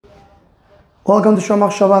Welcome to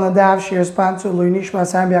Shomach Shabbat Nadav, Shir sponsor Lui Nishma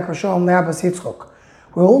Sam Yakashom Le'Abbas Yitzchok.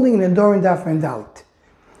 We're holding an Adorin Daf Mendalit.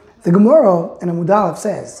 The Gemara in Amud Aleph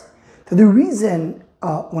says that the reason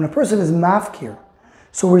when a person is mafkir,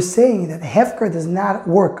 so we're saying that hefker does not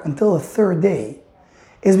work until the third day,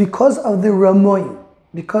 is because of the ramoyim,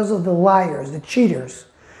 because of the liars, the cheaters,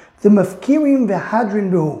 the mafkirim v'hadrin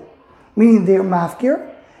behu, meaning they're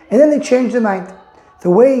mafkir, and then they change their mind. The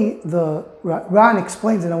way the Ran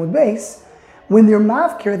explains in Amud Beis, when they're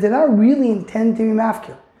mafkir, they're not really intending to be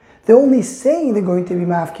mafkir. They're only saying they're going to be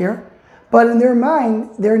mafkir, but in their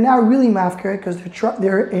mind, they're not really mafkir because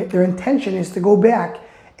their intention is to go back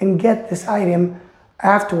and get this item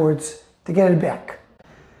afterwards to get it back.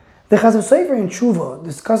 The Chazal Sofer in Tshuva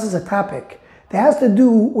discusses a topic that has to do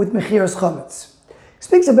with mechiras chametz. He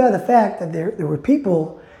speaks about the fact that there were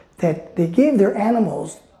people that they gave their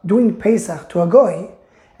animals during Pesach to a goy,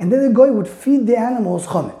 and then the goy would feed the animals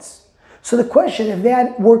chametz. So the question if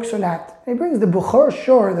that works or not, he brings the Bukhar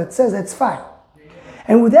Shor that says that's fine.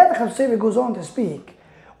 And with that, the Chazal Sofer goes on to speak,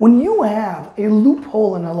 when you have a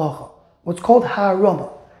loophole in halacha, what's called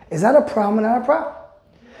ha'arama, is that a problem or not a problem?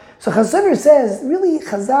 So Chazal Sofer says, really,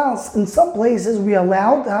 Chazal, in some places we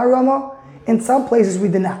allowed ha'arama, in some places we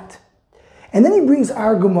did not. And then he brings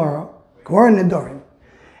our Gemara in Nedarim.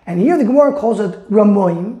 And here the Gemara calls it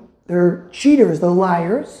ramoyim, they're cheaters, they're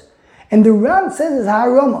liars. And the Ran says it's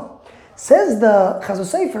ha'arama. Says the Chazal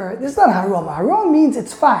Sofer, this is not harama. Harama means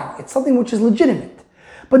it's fine. It's something which is legitimate.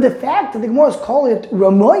 But the fact that the Gemara call it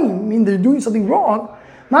ramoyim, mean they're doing something wrong,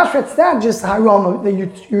 mashra, it's not just harama,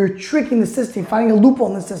 that you're tricking the system, finding a loophole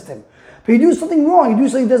in the system. But you do something wrong, you do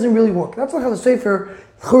something that doesn't really work. That's what Chazal Sofer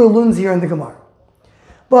churluns here in the Gemara.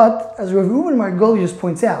 But, as Rav Reuven Margolius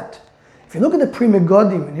points out, if you look at the Pri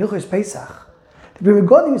Megadim in Hilchos Pesach, the Pri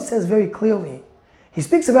Megadim says very clearly, he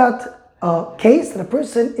speaks about a case that a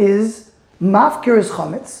person is mafkir his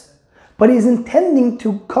chametz, but he's intending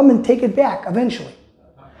to come and take it back eventually.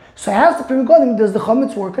 So I asked the Pri Megadim, does the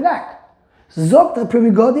chametz work or not? Zok the Pri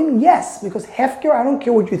Megadim, yes, because hefker, I don't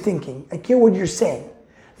care what you're thinking, I care what you're saying.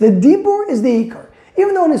 The dibur is the ikar.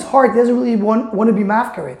 Even though in his heart he doesn't really want to be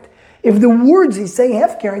mafkir it, if the words he's saying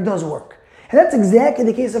hefker, it does work. And that's exactly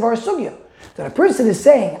the case of our sugya. That a person is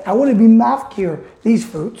saying, I want to be mafkir these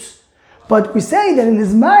fruits, but we say that in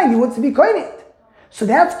his mind he wants to be koinit. So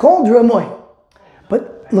that's called ramoy.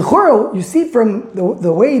 But l'choro, you see from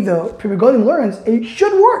the way the Pri Megadim learns, it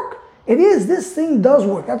should work. It is, this thing does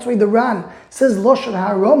work. That's why the Ran says Loshan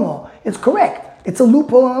HaRama. It's correct. It's a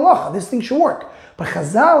loophole in halacha. This thing should work. But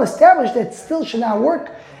Chazal established that it still should not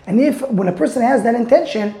work. And when a person has that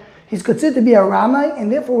intention, he's considered to be a Ramai, and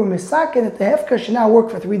therefore we're misaken that the hefker should not work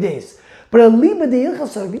for 3 days. But a liba de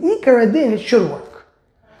ilchasa, ikar adin, it should work.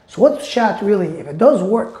 So what's pshat really? If it does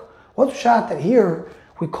work, what's pshat that here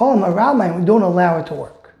we call him a Ramai and we don't allow it to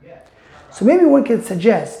work? So maybe one could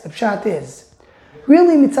suggest, the pshat is,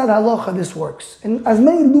 really mitzad halacha this works. And as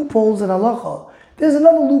many loopholes in halacha, there's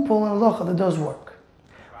another loophole in halacha that does work.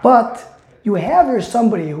 But you have here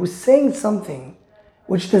somebody who's saying something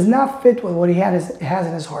which does not fit with what he has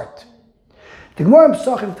in his heart. The Gemara in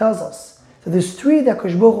Pesachim tells us that there's 3 that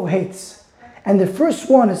Kosh Baruch Hu hates. And the first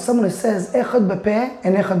one is someone who says echad b'peh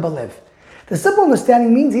and echad b'lev. The simple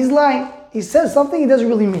understanding means he's lying. He says something, he doesn't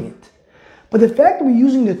really mean it. But the fact that we're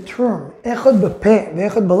using the term echad b'peh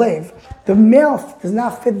ve'echad b'lev, the mouth does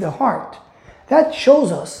not fit the heart, that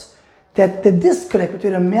shows us that the disconnect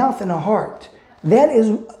between a mouth and a heart, that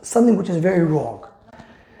is something which is very wrong.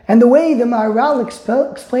 And the way the Maharal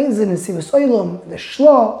explains it in Sivas Oilum, the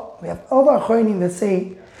Shlo, we have other Achronim that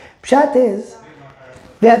say, pshat is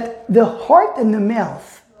that the heart and the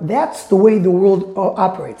mouth, that's the way the world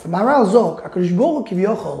operates. The Maharal Zok, HaKadosh Baruch Hu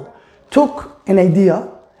Kivyochel, took an idea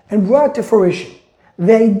and brought it to fruition.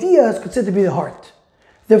 The idea is considered to be the heart.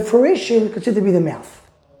 The fruition is considered to be the mouth.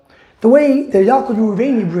 The way the Yalkut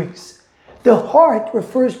Ruveni brings, the heart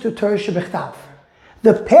refers to Torah Shebechtav.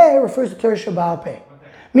 The peh refers to Torah Sheba'al Peh.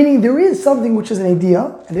 Meaning there is something which is an idea,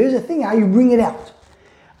 and there is a thing how you bring it out.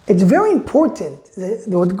 It's very important,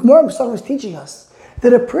 what the Gemara Pesachim is teaching us,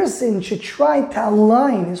 that a person should try to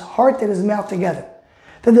align his heart and his mouth together.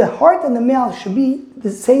 That the heart and the mouth should be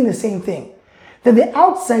saying the same thing. That the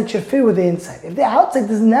outside should fit with the inside. If the outside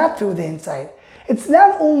does not fit with the inside, it's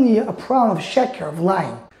not only a problem of sheker, of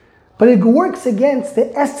lying, but it works against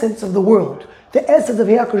the essence of the world. The essence of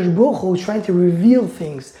HaKadosh Baruch Hu is trying to reveal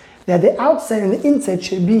things, that the outside and the inside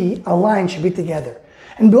should be aligned, should be together.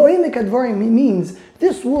 And Bo'emek Advarim means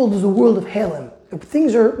this world is a world of Helim.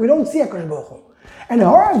 Things we don't see HaKadosh Baruch Hu. And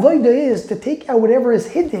our avodah is to take out whatever is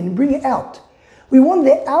hidden and bring it out. We want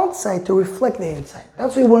the outside to reflect the inside.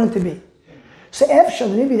 That's what we want it to be. So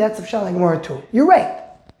Efshad, maybe that's Efshad like Gemara too. You're right.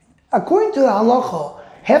 According to the halacha,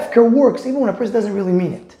 hefker works even when a person doesn't really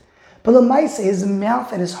mean it. But Lamaisa, his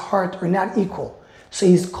mouth and his heart are not equal. So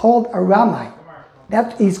he's called a ramai.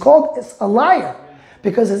 He's called a liar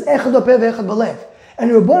because it's echad opeh ve'echad balev.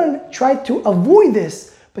 And Rabbanan tried to avoid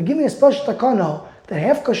this by giving a special takano that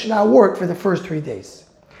hefker should not work for the first 3 days.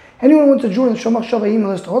 Anyone who wants to join the Shomach Shava email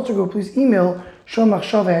list to also go, please email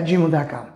shomachshava@gmail.com.